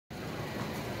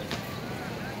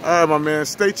All right, my man.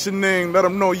 State your name. Let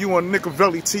them know you on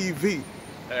knikavelitv. Hey,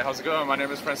 how's it going? My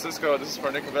name is Francisco. This is for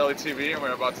knikavelitv, and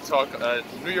we're about to talk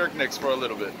New York Knicks for a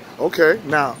little bit. Okay,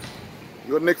 now,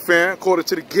 you're a Knicks fan. According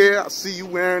to the gear, I see you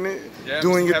wearing it,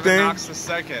 doing your thing. Knox the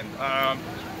second. I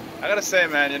gotta say,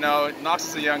 man, you know, Knox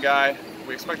is a young guy.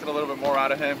 We expected a little bit more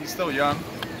out of him. He's still young.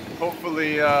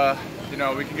 Hopefully, you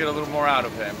know, we can get a little more out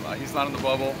of him. He's not in the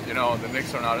bubble. You know, the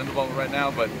Knicks are not in the bubble right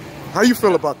now, but... How you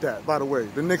feel about that, by the way,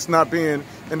 the Knicks not being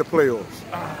in the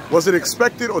playoffs? Was it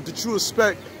expected, or did you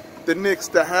expect the Knicks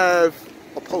to have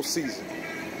a postseason?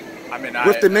 I mean,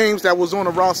 with the names that was on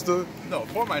the roster? No,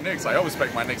 for my Knicks, I always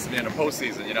expect my Knicks to be in the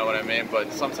postseason, you know what I mean?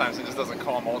 But sometimes it just doesn't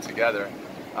call them all together.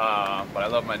 But I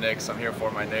love my Knicks. I'm here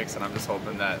for my Knicks, and I'm just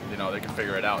hoping that, you know, they can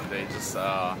figure it out. They just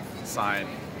signed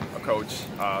a coach,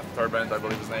 Thibodeau, I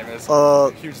believe his name is.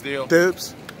 Huge deal.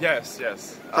 Thibs? Yes,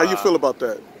 yes. How you feel about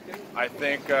that? I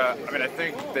think, I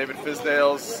think David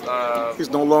Fizdale's... he's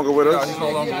no longer with us? He's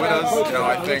no longer with us. You know,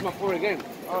 I think it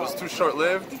was too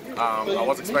short-lived. I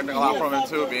was expecting a lot from him,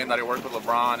 too, being that he worked with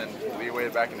LeBron and Lee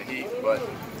Wade back in the Heat. But,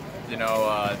 you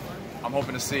know, I'm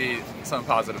hoping to see something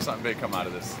positive, something big come out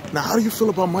of this. Now, how do you feel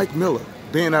about Mike Miller?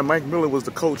 Being that Mike Miller was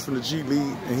the coach from the G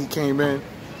League, and he came in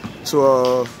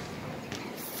to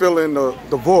fill in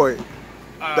the void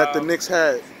that the Knicks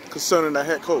had concerning the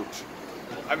head coach.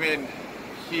 I mean,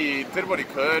 he did what he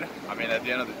could. I mean, at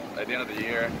the end of the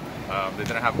year, they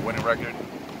didn't have a winning record.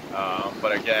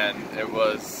 But again, it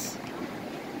was,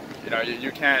 you know,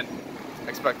 you can't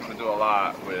expect him to do a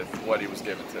lot with what he was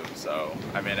given to. So,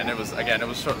 I mean, and it was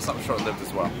something short-lived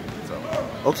as well. So.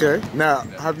 Okay. Now,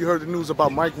 have you heard the news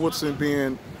about Mike Woodson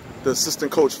being the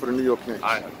assistant coach for the New York Knicks?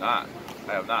 I have not.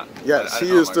 I have not. Yes, he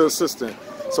is the assistant.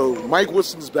 So Mike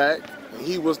Woodson's back.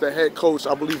 He was the head coach,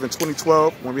 I believe, in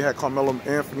 2012 when we had Carmelo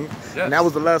Anthony. Yes. And that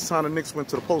was the last time the Knicks went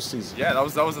to the postseason. Yeah, that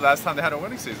was the last time they had a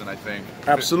winning season, I think.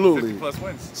 Absolutely. 50+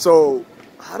 wins. So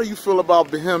how do you feel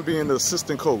about him being the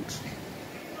assistant coach?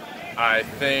 I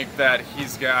think that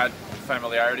he's got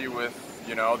familiarity with,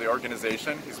 you know, the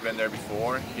organization. He's been there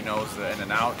before. He knows the in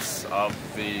and outs of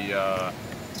the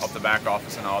back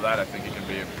office and all that. I think he can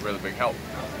be a really big help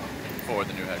for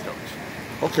the new head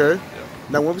coach. Okay. Yeah.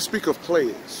 Now, when we speak of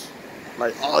players,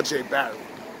 like R.J. Barrett,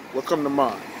 what come to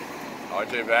mind?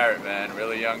 R.J. Barrett, man,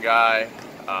 really young guy.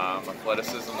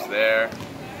 Athleticism's there.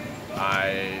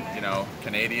 You know,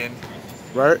 Canadian.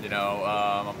 Right. You know,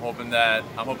 I'm hoping that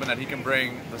he can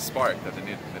bring the spark that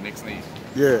the Knicks need.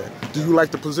 Yeah. Do you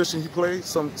like the position he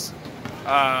plays?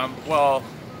 Well,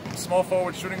 small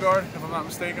forward, shooting guard, if I'm not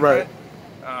mistaken. Right.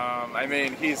 I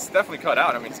mean, he's definitely cut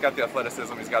out. I mean, he's got the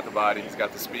athleticism, he's got the body, he's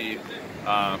got the speed.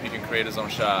 He can create his own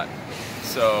shot.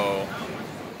 So,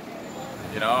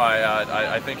 you know,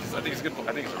 I think he's good.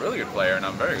 I think he's a really good player, and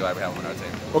I'm very glad we have him on our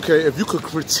team. Okay, if you could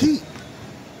critique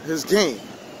his game,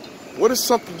 what is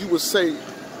something you would say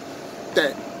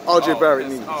that R.J. Barrett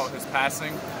needs? Oh, his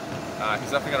passing.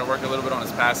 He's definitely got to work a little bit on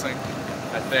his passing,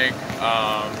 I think.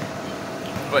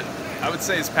 But I would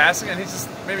say his passing, and he's just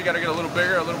maybe got to get a little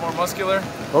bigger, a little more muscular.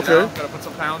 Okay. You know, got to put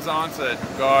some pounds on to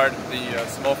guard the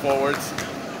small forwards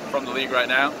from the league right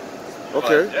now.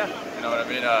 Okay. But, yeah, you know what I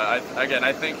mean?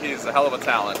 I think he's a hell of a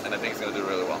talent, and I think he's going to do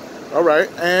really well. All right.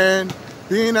 And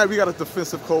being that we got a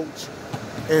defensive coach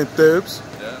in Thibs,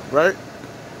 right?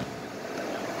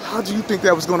 How do you think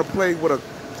that was going to play with a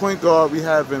point guard we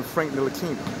have in Frank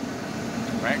Ntilikina?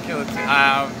 Frank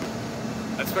Ntilikina,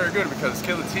 that's very good because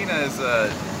Ntilikina is a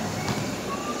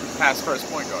pass-first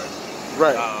point guard.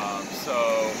 Right. So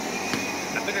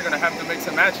I think you're going to have to mix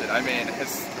and match it. I mean,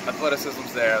 his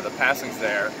athleticism's there, the passing's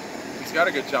there. He's got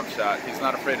a good jump shot. He's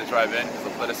not afraid to drive in. His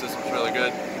athleticism's really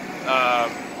good.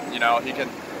 You know, he can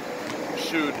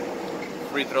shoot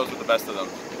free throws with the best of them.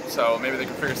 So maybe they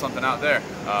can figure something out there.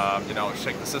 You know,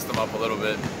 shake the system up a little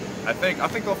bit. I think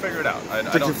they'll figure it out. I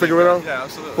think figure it out? Yeah,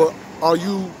 absolutely. But are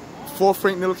you for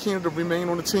Frank Ntilikina to remain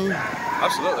on the team?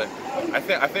 Absolutely. I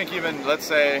think even, let's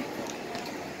say,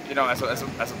 you know, as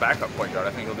a backup point guard,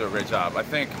 I think he'll do a great job. I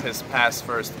think his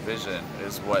pass-first vision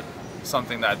is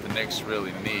something that the Knicks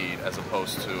really need, as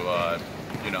opposed to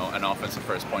you know, an offensive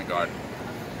first point guard.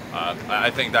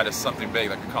 I think that is something big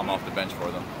that could come off the bench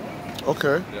for them.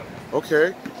 Okay. Yep.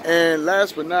 Okay. And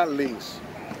last but not least,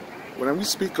 when we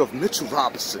speak of Mitchell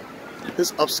Robinson,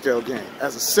 his upscale game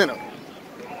as a center,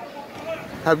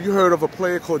 have you heard of a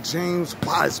player called James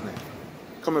Wiseman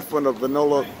coming from the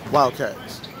Vanilla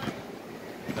Wildcats?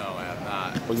 No, I have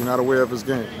not. Well, you're not aware of his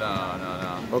game?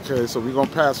 No. Okay, so we're going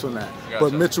to pass on that. Gotcha.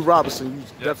 But Mitchell Robinson, you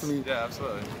definitely... Yeah,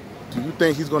 absolutely. Do you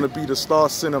think he's going to be the star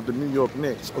center of the New York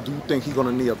Knicks, or do you think he's going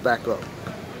to need a backup?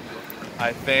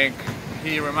 I think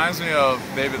He reminds me of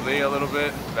David Lee a little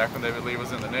bit, back when David Lee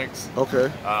was in the Knicks.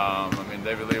 Okay. I mean,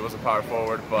 David Lee was a power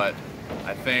forward, but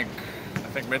I think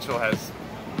Mitchell has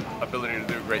ability to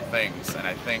do great things, and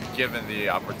I think given the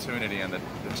opportunity and the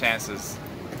chances,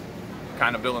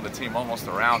 kind of building the team almost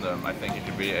around him, I think he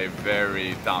could be a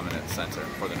very dominant center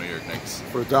for the New York Knicks.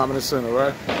 For a dominant center,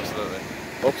 right? Yeah, absolutely.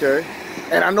 Okay.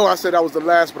 And I know I said that was the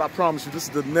last, but I promise you, this is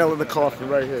the nail in the coffin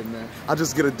right here, man. I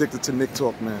just get addicted to Knick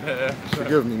talk, man. Yeah, sure.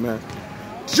 Forgive me, man.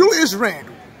 Julius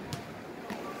Randle.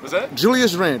 Was that?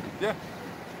 Julius Randle. Yeah.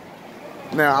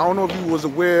 Now, I don't know if you was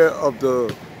aware of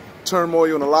the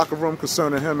turmoil in the locker room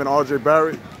concerning him and RJ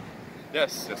Barrett.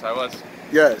 Yes, I was.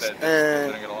 Yes, They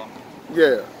and didn't get along.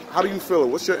 yeah. How do you feel?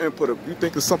 What's your input? Do you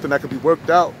think it's something that could be worked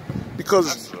out?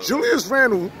 Because Absolutely. Julius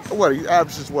Randle, what, he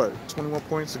averages what, 21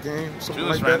 points a game? Something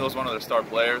Julius like Randle that? is one of their star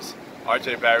players.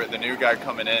 RJ Barrett, the new guy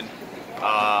coming in,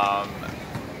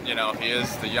 you know, he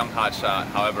is the young hotshot.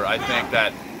 However, I think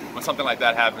that when something like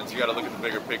that happens, you got to look at the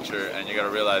bigger picture, and you got to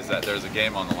realize that there's a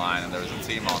game on the line and there's a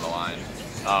team on the line.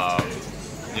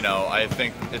 You know, I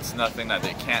think it's nothing that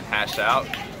they can't hash out,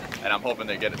 and I'm hoping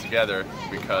they get it together,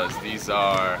 because these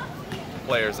are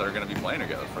players that are going to be playing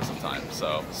together for some time.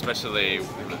 So, especially,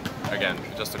 again,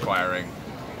 just acquiring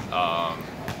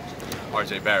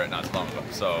RJ Barrett not too long ago.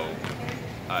 So,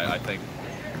 I think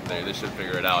they should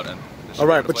figure it out. And all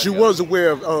right, but you was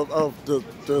aware of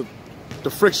the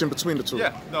friction between the two.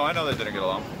 Yeah, no, I know they didn't get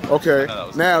along. Okay.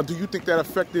 Now, do you think that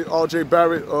affected RJ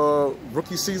Barrett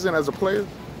rookie season as a player,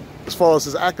 as far as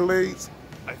his accolades?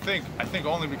 I think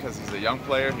only because he's a young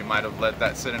player, he might have let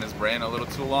that sit in his brain a little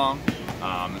too long,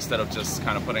 instead of just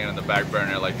kind of putting it in the back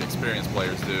burner like the experienced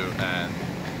players do and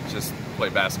just play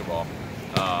basketball.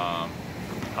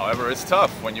 However, it's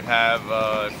tough when you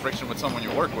have friction with someone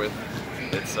you work with.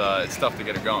 It's tough to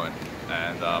get it going,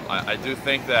 and I do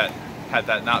think that had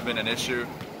that not been an issue,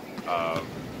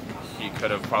 he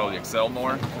could have probably excelled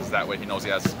more, because that way he knows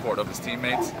he has the support of his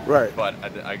teammates. Right. But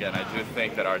again, I do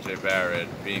think that RJ Barrett,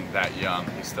 being that young,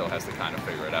 he still has to kind of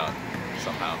figure it out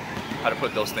somehow, how to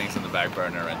put those things in the back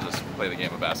burner and just play the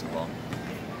game of basketball.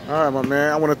 All right, my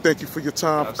man. I want to thank you for your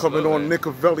time, Absolutely. for coming on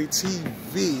knikavelitv.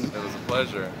 It was a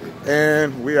pleasure.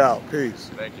 And we out.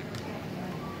 Peace. Thank you.